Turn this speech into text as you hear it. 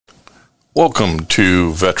Welcome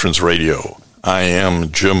to Veterans Radio. I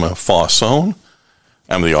am Jim Fossone.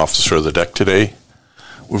 I'm the officer of the deck today.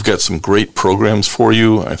 We've got some great programs for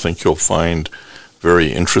you. I think you'll find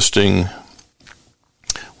very interesting.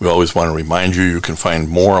 We always want to remind you can find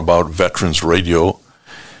more about Veterans Radio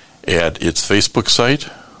at its Facebook site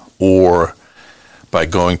or by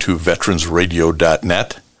going to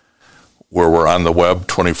veteransradio.net, where we're on the web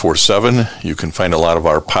 24/7. You can find a lot of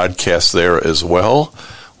our podcasts there as well.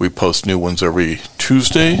 We post new ones every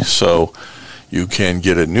Tuesday, so you can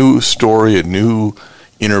get a new story, a new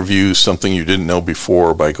interview, something you didn't know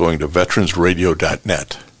before by going to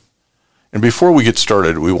veteransradio.net. And before we get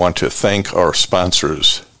started, we want to thank our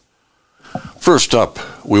sponsors. First up,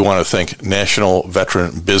 we want to thank National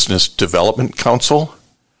Veteran Business Development Council,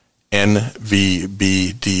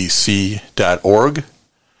 NVBDC.org.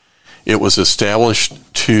 It was established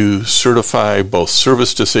to certify both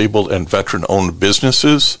service-disabled and veteran-owned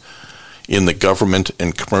businesses in the government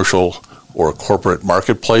and commercial or corporate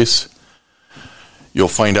marketplace. You'll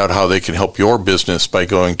find out how they can help your business by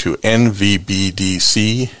going to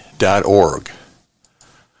NVBDC.org.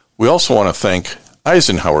 We also want to thank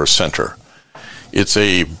Eisenhower Center. It's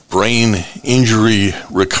a brain injury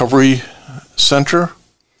recovery center,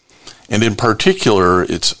 and in particular,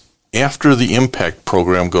 it's after the impact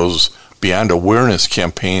program goes beyond awareness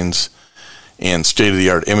campaigns and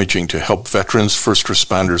state-of-the-art imaging to help veterans, first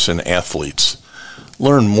responders, and athletes.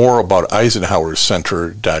 Learn more about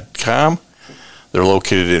EisenhowerCenter.com. They're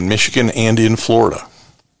located in Michigan and in Florida.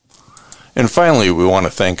 And finally, we want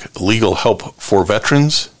to thank Legal Help for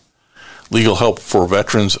Veterans. Legal Help for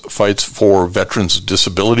Veterans fights for veterans'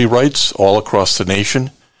 disability rights all across the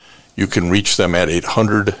nation. You can reach them at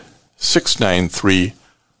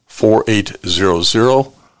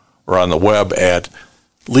 800-693-4800 or on the web at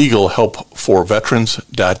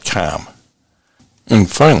legalhelpforveterans.com. And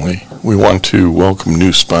finally, we want to welcome a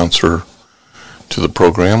new sponsor to the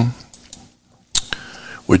program,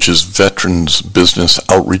 which is Veterans Business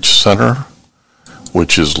Outreach Center,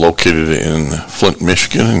 which is located in Flint,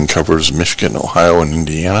 Michigan, and covers Michigan, Ohio, and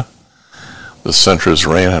Indiana. The center is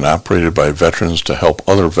ran and operated by veterans to help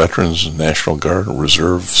other veterans, National Guard, and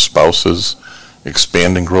Reserve spouses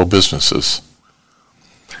expand and grow businesses.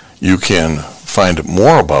 You can find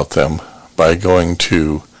more about them by going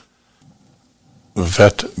to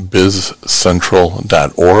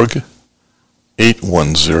vetbizcentral.org,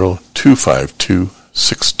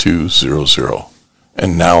 810-252-6200.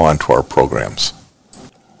 And now on to our programs.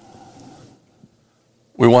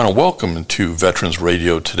 We want to welcome to Veterans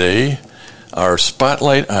Radio today our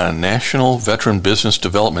spotlight on National Veteran Business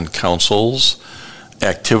Development Council's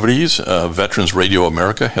activities. Veterans Radio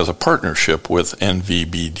America has a partnership with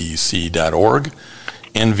NVBDC.org.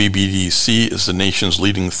 NVBDC is the nation's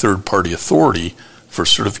leading third-party authority for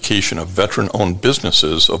certification of veteran-owned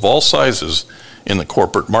businesses of all sizes in the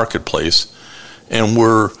corporate marketplace. And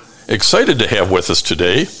we're excited to have with us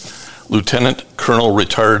today Lieutenant Colonel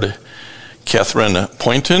Retired Kathryn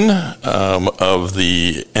Poynton of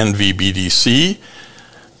the NVBDC.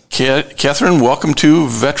 Kathryn, welcome to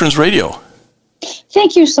Veterans Radio.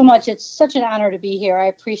 Thank you so much. It's such an honor to be here. I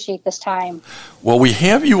appreciate this time. Well, we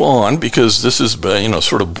have you on because this is,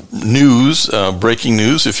 sort of news, breaking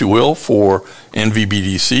news, if you will, for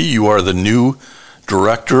NVBDC. You are the new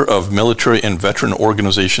Director of Military and Veteran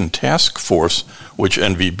Organization Task Force, which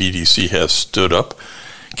NVBDC has stood up.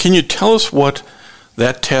 Can you tell us what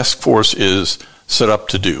that task force is set up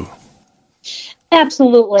to do?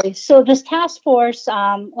 Absolutely. So this task force,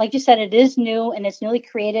 like you said, it is new and it's newly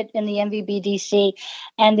created in the MVBDC,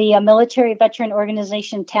 and the Military Veteran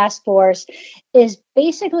Organization Task Force is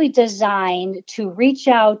basically designed to reach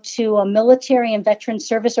out to military and veteran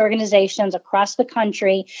service organizations across the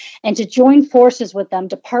country and to join forces with them,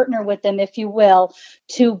 to partner with them, if you will,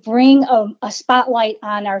 to bring a spotlight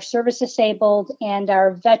on our service-disabled and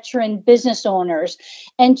our veteran business owners,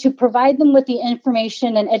 and to provide them with the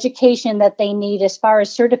information and education that they need as far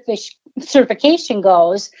as certification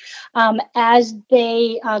goes, as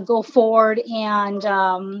they go forward and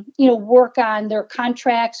work on their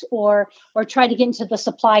contracts or try to get into the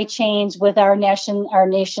supply chains with our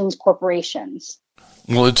nation's corporations.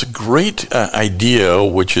 Well, it's a great idea,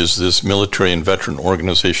 which is this Military and Veteran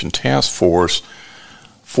Organization Task Force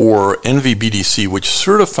for NVBDC, which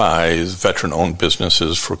certifies veteran-owned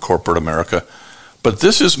businesses for corporate America. But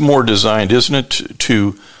this is more designed, isn't it,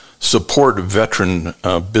 to support veteran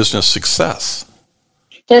business success?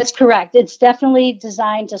 That's correct. It's definitely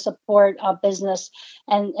designed to support business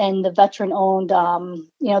and the veteran-owned,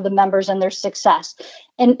 the members and their success.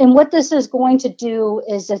 And what this is going to do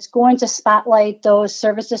is it's going to spotlight those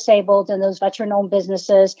service-disabled and those veteran-owned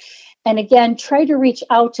businesses and again, try to reach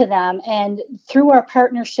out to them. And through our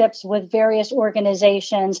partnerships with various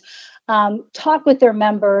organizations, talk with their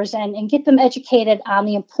members and get them educated on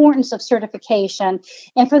the importance of certification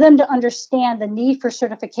and for them to understand the need for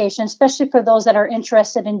certification, especially for those that are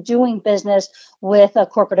interested in doing business with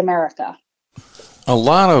corporate America. A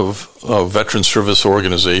lot of veteran service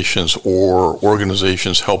organizations or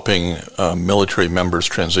organizations helping military members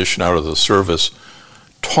transition out of the service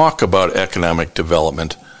talk about economic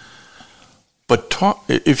development. But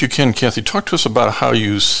if you can, Kathy, talk to us about how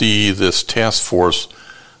you see this task force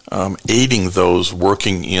aiding those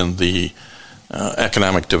working in the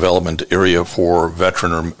economic development area for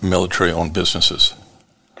veteran or military-owned businesses.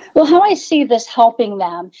 Well, how I see this helping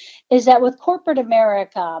them is that with corporate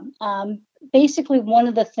America, basically one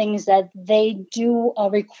of the things that they do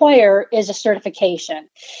require is a certification.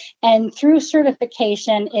 And through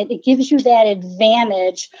certification, it gives you that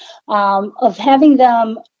advantage of having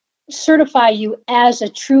them certify you as a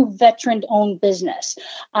true veteran-owned business.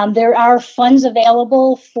 There are funds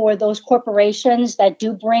available for those corporations that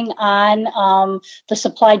do bring on the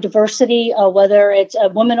supply diversity, whether it's a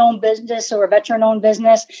woman-owned business or a veteran-owned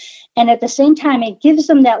business. And at the same time, it gives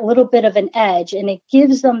them that little bit of an edge, and it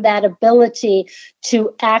gives them that ability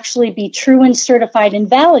to actually be true and certified and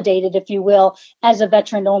validated, if you will, as a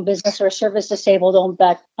veteran-owned business or a service-disabled-owned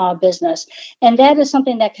business. And that is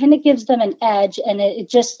something that kind of gives them an edge, and it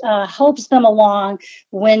just helps them along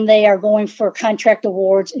when they are going for contract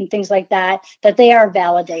awards and things like that they are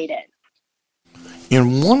validated.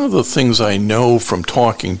 And one of the things I know from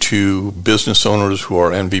talking to business owners who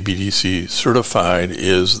are NVBDC certified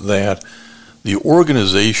is that the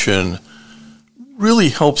organization really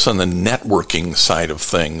helps on the networking side of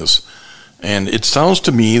things. And it sounds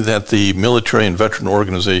to me that the Military and Veteran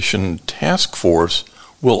Organization Task Force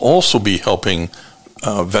will also be helping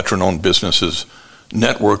veteran-owned businesses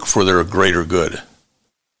network for their greater good.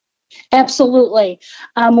 Absolutely.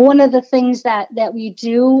 One of the things that we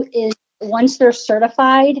do is once they're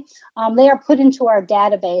certified, they are put into our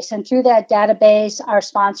database. And through that database, our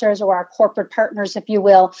sponsors or our corporate partners, if you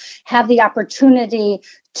will, have the opportunity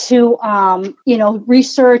to,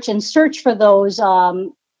 research and search for those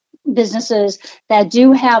businesses that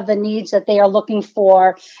do have the needs that they are looking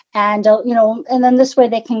for. And, and then this way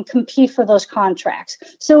they can compete for those contracts.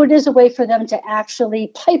 So it is a way for them to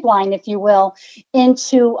actually pipeline, if you will,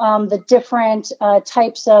 into the different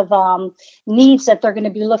types of needs that they're going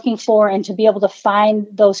to be looking for and to be able to find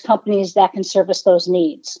those companies that can service those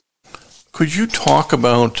needs. Could you talk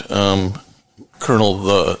about, Colonel,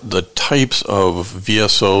 the types of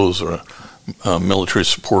VSOs or military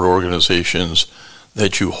support organizations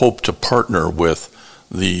that you hope to partner with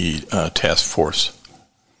the task force?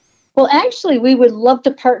 Well, actually, we would love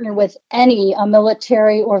to partner with any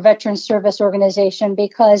military or veteran service organization,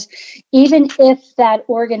 because even if that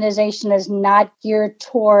organization is not geared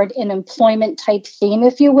toward an employment type theme,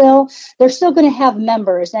 if you will, they're still going to have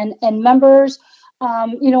members, and members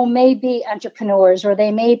may be entrepreneurs or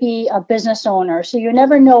they may be a business owner. So you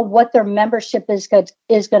never know what their membership is going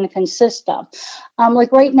to consist of.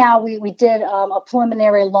 Like right now, we did a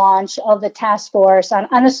preliminary launch of the task force on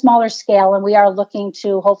a smaller scale, and we are looking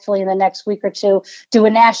to hopefully in the next week or two do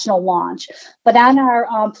a national launch. But on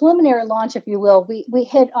our preliminary launch, if you will, we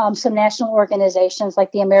hit some national organizations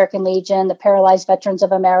like the American Legion, the Paralyzed Veterans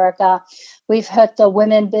of America. We've hit the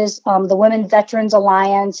Women Veterans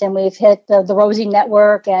Alliance, and we've hit the Rosie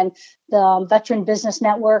Network and the Veteran Business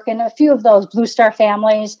Network, and a few of those Blue Star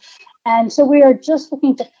families. And so we are just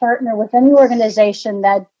looking to partner with any organization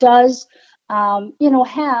that does,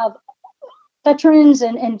 have veterans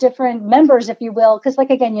and different members, if you will, because,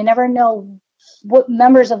 again, you never know what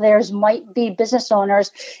members of theirs might be business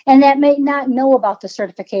owners and that may not know about the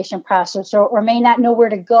certification process or may not know where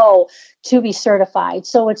to go to be certified.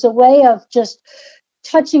 So it's a way of just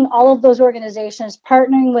touching all of those organizations,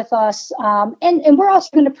 partnering with us, and we're also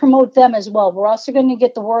going to promote them as well. We're also going to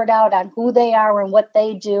get the word out on who they are and what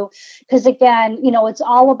they do, because again, it's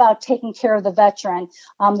all about taking care of the veteran.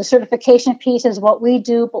 The certification piece is what we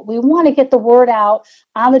do, but we want to get the word out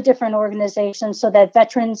on the different organizations so that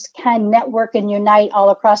veterans can network and unite all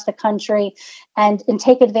across the country and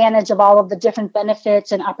take advantage of all of the different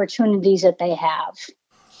benefits and opportunities that they have.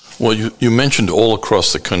 Well, you mentioned all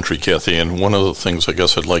across the country, Kathy, and one of the things I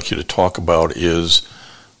guess I'd like you to talk about is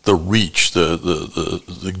the reach,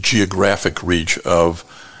 the geographic reach of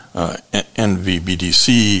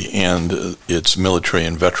NVBDC and its Military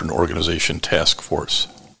and Veteran Organization Task Force.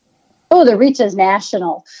 Oh, the reach is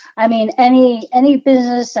national. I mean, any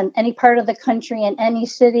business in any part of the country, in any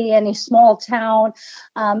city, any small town,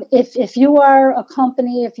 if you are a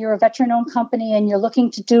company, if you're a veteran-owned company and you're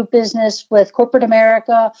looking to do business with corporate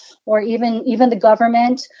America or even the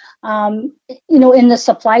government, in the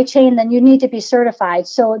supply chain, then you need to be certified.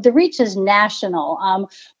 So the reach is national.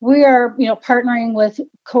 We are, partnering with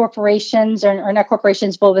corporations or not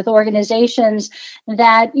corporations, but with organizations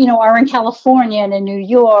that, are in California and in New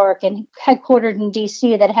York and headquartered in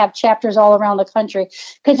DC that have chapters all around the country.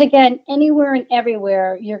 Because again, anywhere and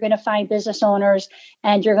everywhere, you're going to find business owners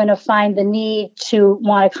and you're going to find the need to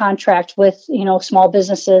want to contract with, small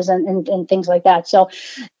businesses and things like that. So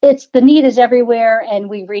the need is everywhere and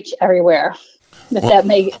we reach everywhere.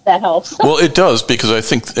 That helps. Well, it does, because I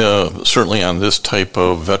think certainly on this type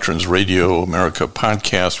of Veterans Radio America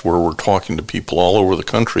podcast where we're talking to people all over the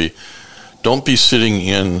country, don't be sitting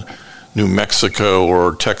in New Mexico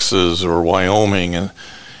or Texas or Wyoming and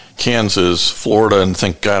Kansas, Florida, and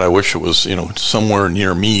think, God, I wish it was, somewhere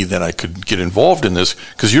near me that I could get involved in this,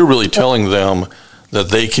 because you're really telling them that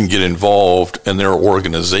they can get involved and their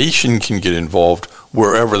organization can get involved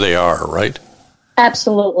wherever they are, right?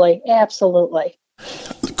 Absolutely.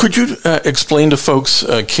 Could you explain to folks,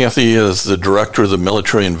 Kathy, as the director of the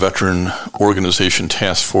Military and Veteran Organization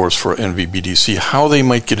Task Force for NVBDC, how they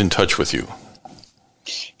might get in touch with you?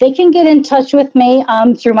 They can get in touch with me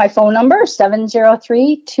through my phone number,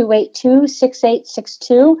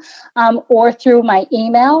 703-282-6862, or through my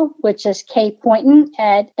email, which is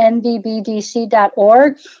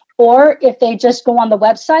kpoynton@nvbdc.org, or if they just go on the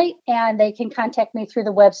website and they can contact me through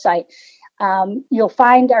the website. You'll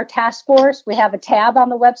find our task force. We have a tab on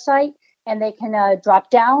the website, and they can drop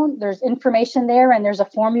down. There's information there, and there's a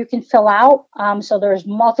form you can fill out. So there's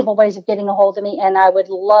multiple ways of getting a hold of me, and I would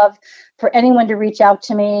love for anyone to reach out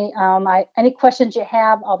to me. Any questions you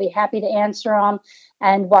have, I'll be happy to answer them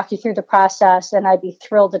and walk you through the process, and I'd be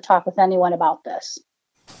thrilled to talk with anyone about this.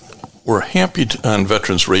 We're happy on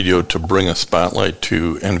Veterans Radio to bring a spotlight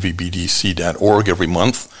to nvbdc.org every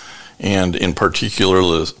month. And in particular,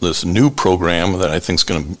 this new program that I think is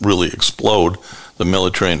going to really explode, the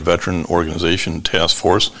Military and Veteran Organization Task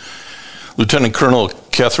Force. Lieutenant Colonel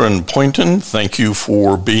Kathryn Poynton, thank you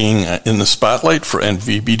for being in the spotlight for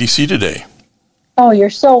NVBDC today. Oh, you're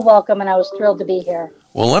so welcome, and I was thrilled to be here.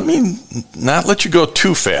 Well, let me not let you go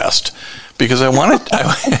too fast, because I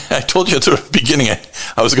told you at the beginning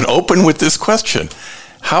I was going to open with this question.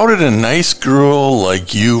 How did a nice girl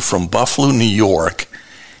like you from Buffalo, New York,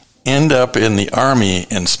 end up in the Army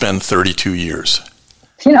and spend 32 years?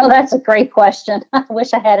 That's a great question. I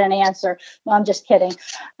wish I had an answer. No, I'm just kidding.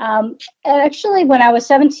 Actually, when I was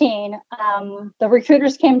 17, the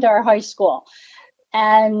recruiters came to our high school,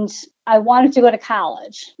 and I wanted to go to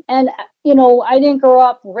college. And, I didn't grow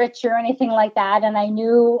up rich or anything like that. And I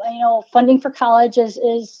knew, funding for college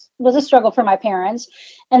was a struggle for my parents,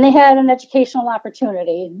 and they had an educational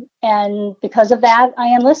opportunity. And because of that, I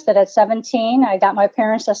enlisted at 17. I got my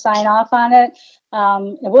parents to sign off on it.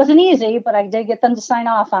 It wasn't easy, but I did get them to sign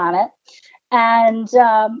off on it. And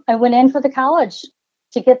I went in for the college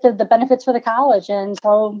to get the benefits for the college. And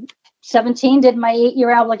so 17 did my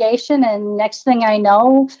 8-year obligation. And next thing I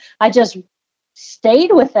know, I just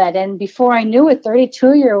stayed with it. And before I knew it,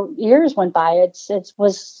 32 years went by. It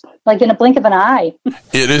was like in a blink of an eye.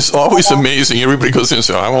 It is always amazing. Everybody goes in and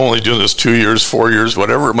says, I'm only doing this 2 years, 4 years,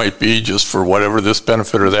 whatever it might be, just for whatever this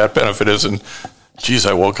benefit or that benefit is. And geez,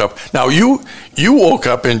 I woke up. Now, you woke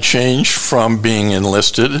up and changed from being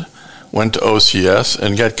enlisted, went to OCS,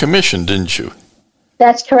 and got commissioned, didn't you?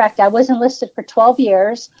 That's correct. I was enlisted for 12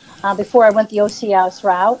 years before I went the OCS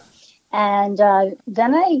route. And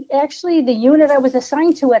then the unit I was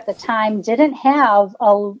assigned to at the time didn't have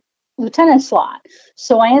a lieutenant slot.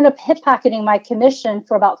 So I ended up hip-pocketing my commission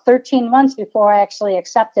for about 13 months before I actually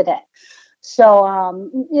accepted it.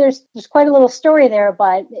 So there's quite a little story there,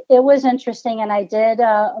 but it was interesting. And I did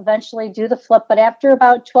eventually do the flip. But after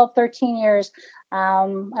about 12, 13 years,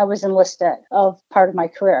 I was enlisted of part of my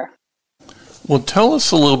career. Well, tell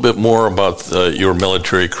us a little bit more about your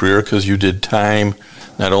military career, because you did time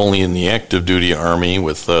not only in the active duty Army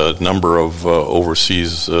with a number of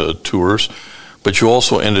overseas tours, but you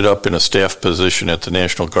also ended up in a staff position at the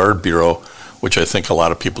National Guard Bureau, which I think a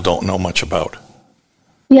lot of people don't know much about.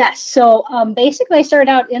 Yes. So basically, I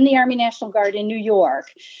started out in the Army National Guard in New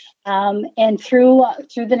York. And through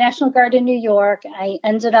the National Guard in New York, I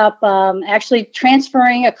ended up actually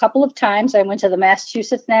transferring a couple of times. I went to the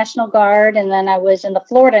Massachusetts National Guard, and then I was in the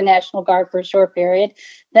Florida National Guard for a short period,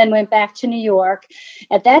 then went back to New York.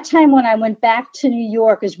 At that time, when I went back to New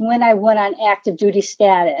York is when I went on active duty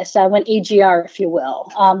status. I went AGR, if you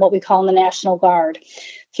will, what we call in the National Guard.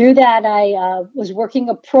 Through that, I was working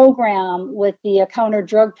a program with the counter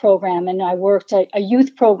drug program, and I worked a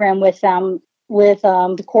youth program with them, with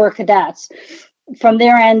the Corps Cadets. From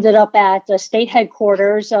there, I ended up at the state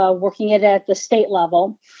headquarters, working it at the state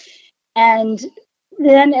level. And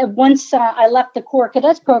then once I left the Corps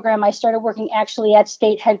Cadets program, I started working actually at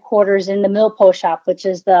state headquarters in the Milpo shop, which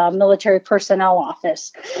is the military personnel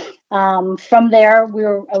office. From there,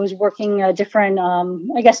 I was working different,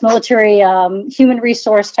 military human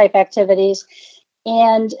resource type activities.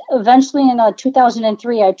 And eventually in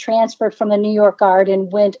 2003, I transferred from the New York Guard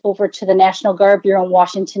and went over to the National Guard Bureau in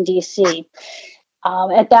Washington, D.C.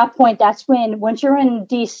 At that point, that's when, once you're in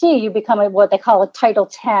D.C., you become what they call a Title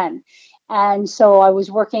 10. And so I was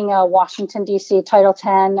working Washington, D.C., Title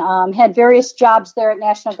 10, had various jobs there at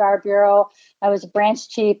National Guard Bureau. I was a branch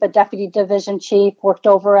chief, a deputy division chief, worked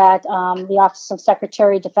over at the Office of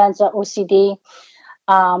Secretary of Defense at OCD.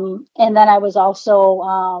 And then I was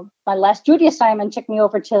also, my last duty assignment took me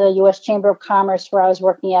over to the U.S. Chamber of Commerce, where I was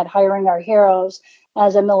working at Hiring Our Heroes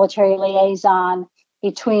as a military liaison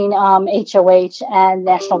between HOH and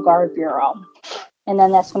National Guard Bureau. And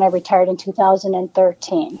then that's when I retired in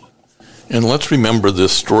 2013. And let's remember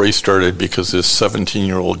this story started because this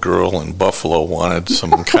 17-year-old girl in Buffalo wanted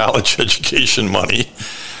some college education money.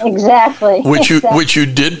 Exactly. Which you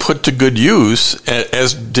did put to good use,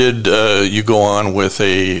 as did you go on with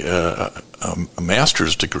a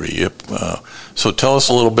master's degree. So tell us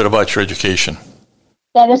a little bit about your education.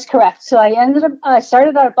 That is correct. So I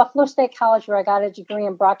started out at Buffalo State College, where I got a degree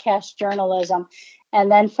in broadcast journalism. And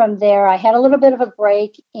then from there, I had a little bit of a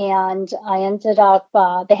break, and I ended up,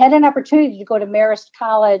 they had an opportunity to go to Marist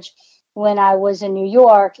College when I was in New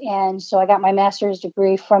York. And so I got my master's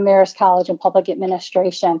degree from Marist College in public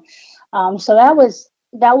administration. So that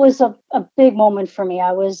was a big moment for me.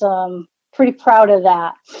 I was pretty proud of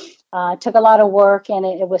that. It took a lot of work, and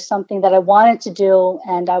it was something that I wanted to do,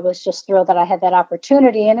 and I was just thrilled that I had that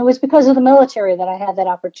opportunity. And it was because of the military that I had that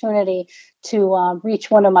opportunity to reach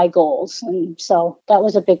one of my goals. And so that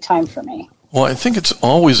was a big time for me. Well, I think it's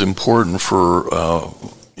always important for,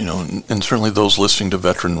 and certainly those listening to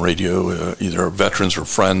veteran radio, either veterans or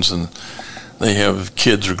friends, and they have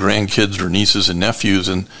kids or grandkids or nieces and nephews,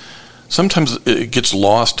 and sometimes it gets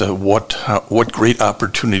lost what great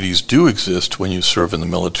opportunities do exist when you serve in the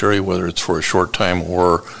military, whether it's for a short time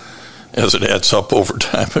or, as it adds up over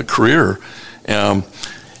time, a career.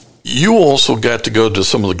 You also got to go to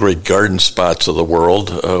some of the great garden spots of the world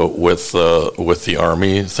with the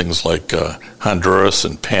Army, things like Honduras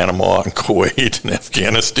and Panama and Kuwait and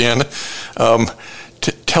Afghanistan.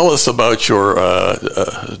 Tell us about your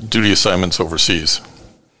duty assignments overseas.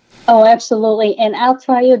 Oh, absolutely. And I'll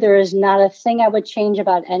tell you, there is not a thing I would change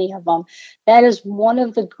about any of them. That is one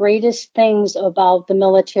of the greatest things about the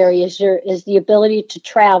military is the ability to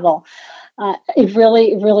travel. It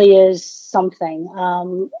really is something.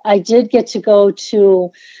 I did get to go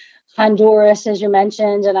to Honduras, as you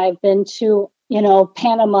mentioned, and I've been to,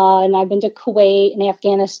 Panama, and I've been to Kuwait and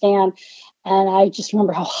Afghanistan. And I just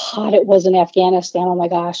remember how hot it was in Afghanistan. Oh, my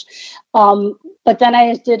gosh. But then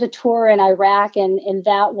I did a tour in Iraq, and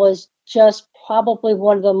that was just probably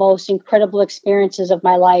one of the most incredible experiences of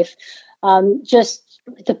my life. Just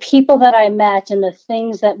the people that I met and the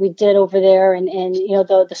things that we did over there, and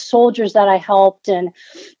the soldiers that I helped, and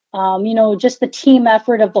just the team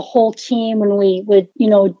effort of the whole team when we would,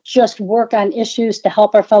 just work on issues to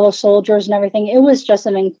help our fellow soldiers and everything. It was just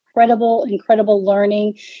an incredible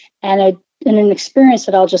learning and an experience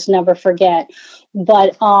that I'll just never forget.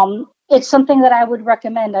 But it's something that I would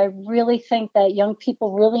recommend. I really think that young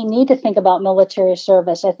people really need to think about military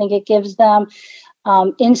service. I think it gives them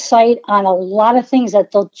insight on a lot of things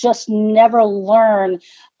that they'll just never learn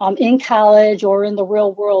in college or in the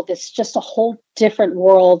real world. It's just a whole different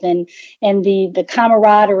world, and the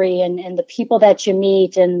camaraderie and the people that you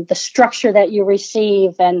meet and the structure that you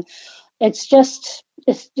receive. And it's just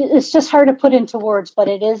hard to put into words, but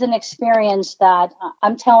it is an experience that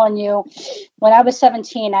I'm telling you, when I was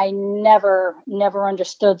 17, I never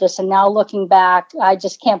understood this. And now looking back, I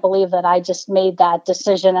just can't believe that I just made that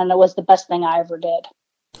decision, and it was the best thing I ever did.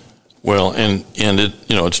 Well, and it,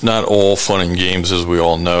 it's not all fun and games, as we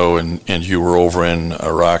all know, and you were over in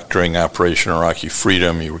Iraq during Operation Iraqi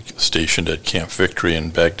Freedom. You were stationed at Camp Victory in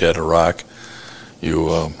Baghdad, Iraq.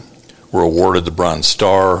 You were awarded the Bronze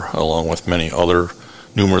Star, along with many other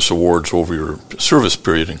numerous awards over your service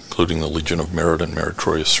period, including the Legion of Merit and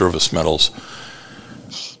Meritorious Service Medals.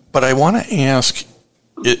 But I want to ask,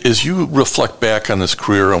 as you reflect back on this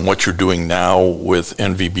career and what you're doing now with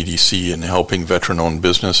NVBDC and helping veteran-owned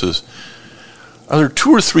businesses, are there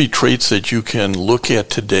 2 or 3 traits that you can look at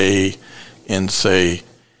today and say,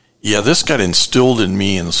 yeah, this got instilled in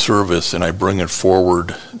me in service and I bring it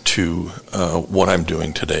forward to what I'm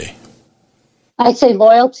doing today? I'd say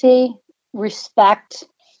loyalty, respect,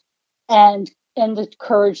 and the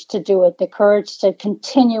courage to do it, the courage to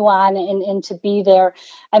continue on and to be there.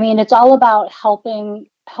 I mean, it's all about helping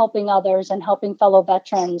others and helping fellow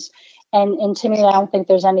veterans. And to me, I don't think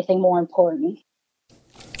there's anything more important.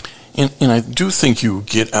 And I do think you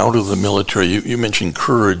get out of the military. You mentioned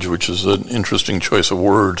courage, which is an interesting choice of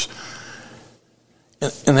words.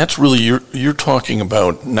 And that's really, you're talking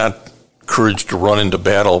about not courage to run into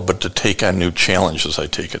battle, but to take on new challenges, I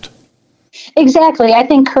take it. Exactly. I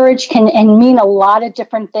think courage can mean a lot of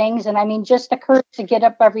different things. And I mean, just the courage to get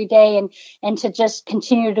up every day and to just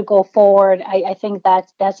continue to go forward. I think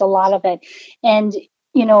that's a lot of it. And,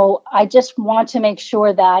 you know, I just want to make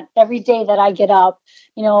sure that every day that I get up,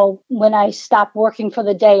 you know, when I stop working for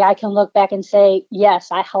the day, I can look back and say,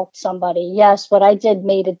 yes, I helped somebody. Yes, what I did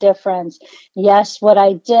made a difference. Yes, what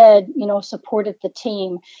I did, you know, supported the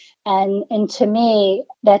team. And to me,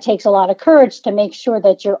 that takes a lot of courage to make sure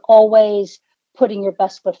that you're always putting your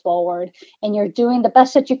best foot forward and you're doing the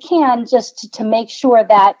best that you can just to make sure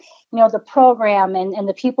that, you know, the program and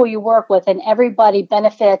the people you work with and everybody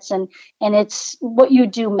benefits and it's what you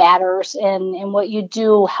do matters and what you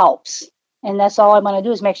do helps. And that's all I want to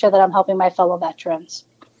do is make sure that I'm helping my fellow veterans.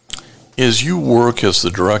 As you work as the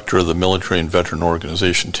director of the Military and Veteran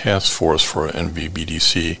Organization Task Force for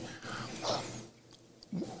NVBDC,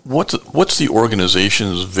 what's the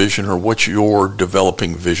organization's vision, or what's your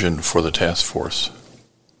developing vision for the task force?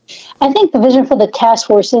 I think the vision for the task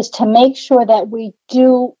force is to make sure that we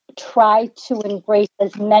do try to embrace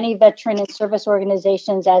as many veteran and service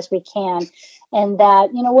organizations as we can. And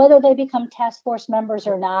that, you know, whether they become task force members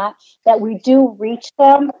or not, that we do reach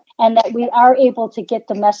them and that we are able to get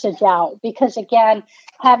the message out. Because again,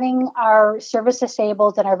 having our service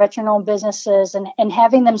disabled and our veteran-owned businesses and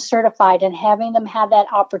having them certified and having them have that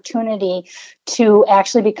opportunity to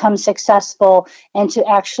actually become successful and to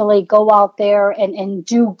actually go out there and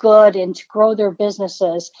do good and to grow their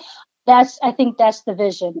businesses, I think that's the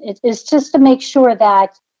vision. It's just to make sure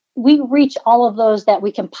that we reach all of those that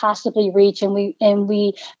we can possibly reach, and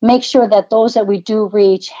we make sure that those that we do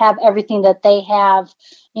reach have everything that they have,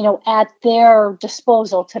 you know, at their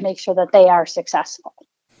disposal to make sure that they are successful.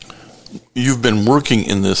 You've been working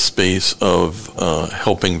in this space of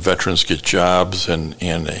helping veterans get jobs and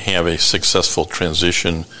have a successful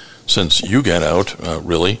transition since you got out,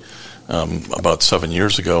 really, about 7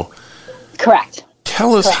 years ago. Correct.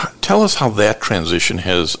 Tell us how that transition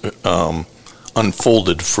has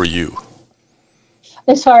unfolded for you.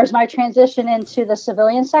 As far as my transition into the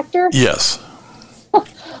civilian sector? Yes.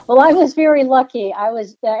 Well, I was very lucky. I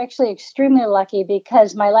was actually extremely lucky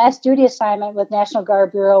because my last duty assignment with National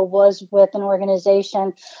Guard Bureau was with an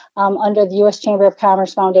organization under the U.S. Chamber of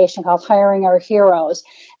Commerce Foundation called Hiring Our Heroes.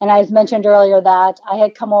 And I mentioned earlier that I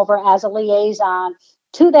had come over as a liaison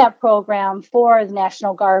to that program for the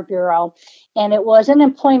National Guard Bureau. And it was an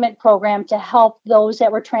employment program to help those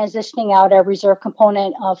that were transitioning out of reserve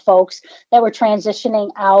component folks that were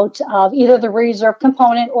transitioning out of either the reserve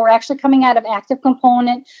component or actually coming out of active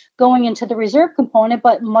component, going into the reserve component,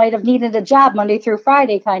 but might have needed a job Monday through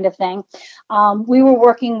Friday kind of thing. We were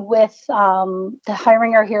working with the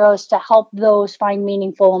Hiring Our Heroes to help those find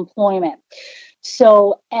meaningful employment.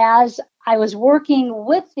 So as I was working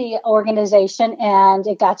with the organization and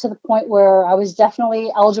it got to the point where I was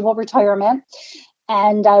definitely eligible retirement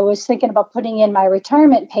and I was thinking about putting in my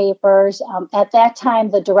retirement papers. At that time,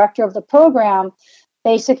 the director of the program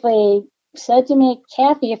basically said to me,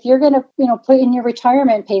 Kathy, if you're going to, put in your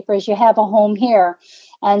retirement papers, you have a home here.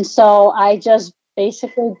 And so I just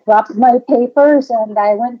basically dropped my papers and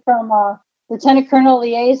I went from a lieutenant colonel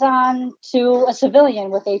liaison to a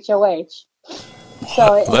civilian with HOH.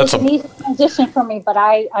 So it was an easy transition for me, but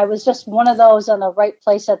I was just one of those in the right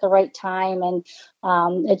place at the right time, and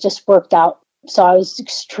it just worked out. So I was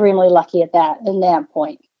extremely lucky in that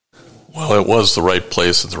point. Well, it was the right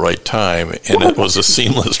place at the right time, and it was a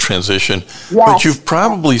seamless transition. Yes. But you've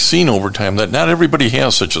probably seen over time that not everybody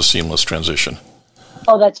has such a seamless transition.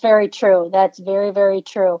 Oh, that's very true. That's very, very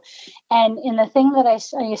true. And the thing that I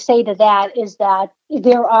say to that is that,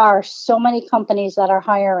 there are so many companies that are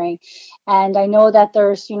hiring, and I know that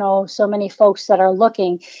there's, so many folks that are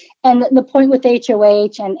looking. And the point with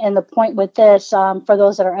HOH and the point with this, for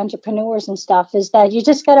those that are entrepreneurs and stuff, is that you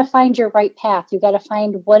just got to find your right path. You got to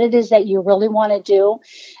find what it is that you really want to do,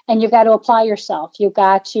 and you've got to apply yourself. You've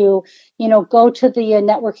got to, go to the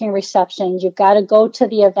networking receptions. You've got to go to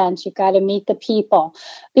the events. You've got to meet the people,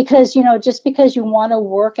 because, just because you want to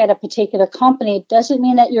work at a particular company, it doesn't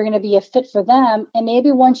mean that you're going to be a fit for them. And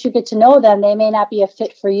maybe once you get to know them, they may not be a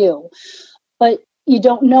fit for you, but you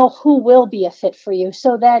don't know who will be a fit for you.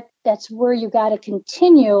 So that's where you got to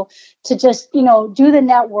continue to just, do the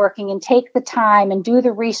networking and take the time and do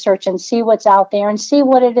the research and see what's out there and see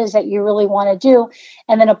what it is that you really want to do,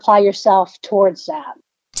 and then apply yourself towards that.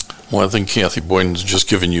 Well, I think Kathy Poynton's just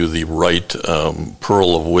given you the right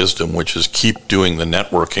pearl of wisdom, which is keep doing the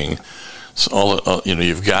networking. So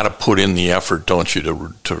you've got to put in the effort, don't you,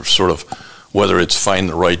 to sort of, whether it's find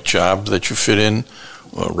the right job that you fit in,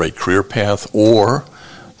 right career path, or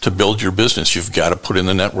to build your business. You've got to put in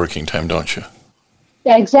the networking time, don't you?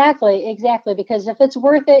 Yeah, exactly. Because if it's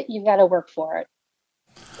worth it, you've got to work for it.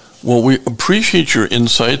 Well, we appreciate your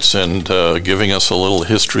insights and giving us a little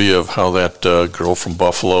history of how that girl from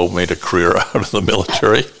Buffalo made a career out of the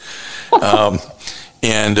military.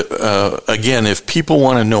 And again, if people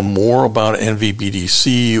want to know more about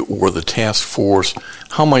NVBDC or the task force,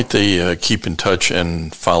 how might they keep in touch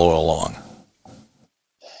and follow along?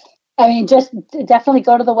 Just definitely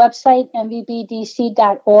go to the website,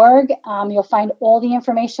 mvbdc.org. You'll find all the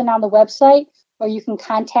information on the website, or you can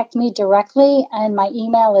contact me directly. And my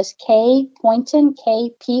email is kpoynton,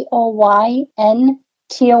 KPOYNTON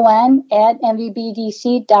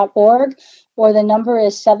 @mvbdc.org, or the number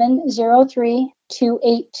is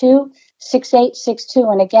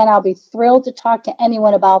 703-282-6862. And again, I'll be thrilled to talk to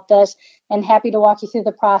anyone about this and happy to walk you through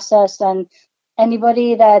the process. And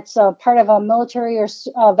anybody that's part of a military or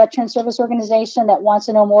veteran service organization that wants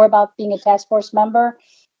to know more about being a task force member,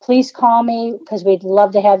 please call me, because we'd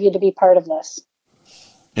love to have you to be part of this.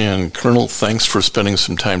 And Colonel, thanks for spending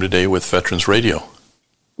some time today with Veterans Radio.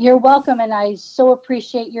 You're welcome, and I so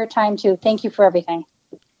appreciate your time too. Thank you for everything.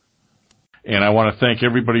 And I want to thank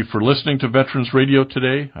everybody for listening to Veterans Radio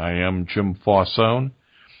today. I am Jim Faussone.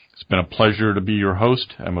 It's been a pleasure to be your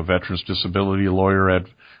host. I'm a veterans disability lawyer at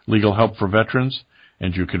Legal Help for Veterans,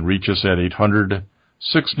 and you can reach us at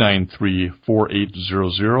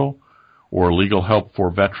 800-693-4800 or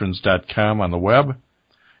legalhelpforveterans.com on the web.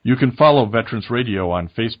 You can follow Veterans Radio on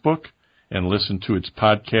Facebook and listen to its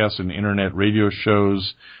podcasts and internet radio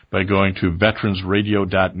shows by going to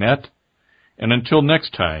veteransradio.net. And until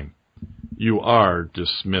next time, you are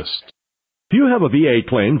dismissed. If you have a VA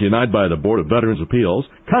claim denied by the Board of Veterans Appeals,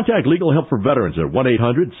 contact Legal Help for Veterans at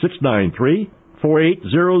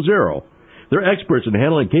 1-800-693-4800. They're experts in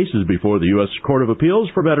handling cases before the U.S. Court of Appeals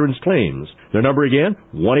for Veterans Claims. Their number again,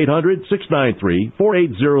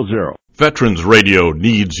 1-800-693-4800. Veterans Radio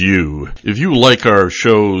needs you. If you like our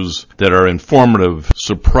shows that are informative,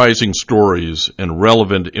 surprising stories, and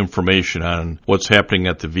relevant information on what's happening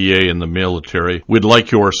at the VA and the military, we'd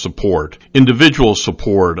like your support. Individual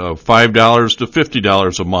support of $5 to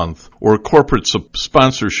 $50 a month, or corporate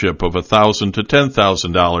sponsorship of $1,000 to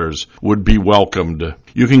 $10,000 would be welcomed.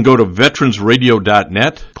 You can go to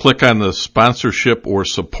veteransradio.net, click on the sponsorship or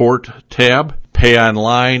support tab, pay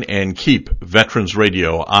online, and keep Veterans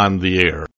Radio on the air.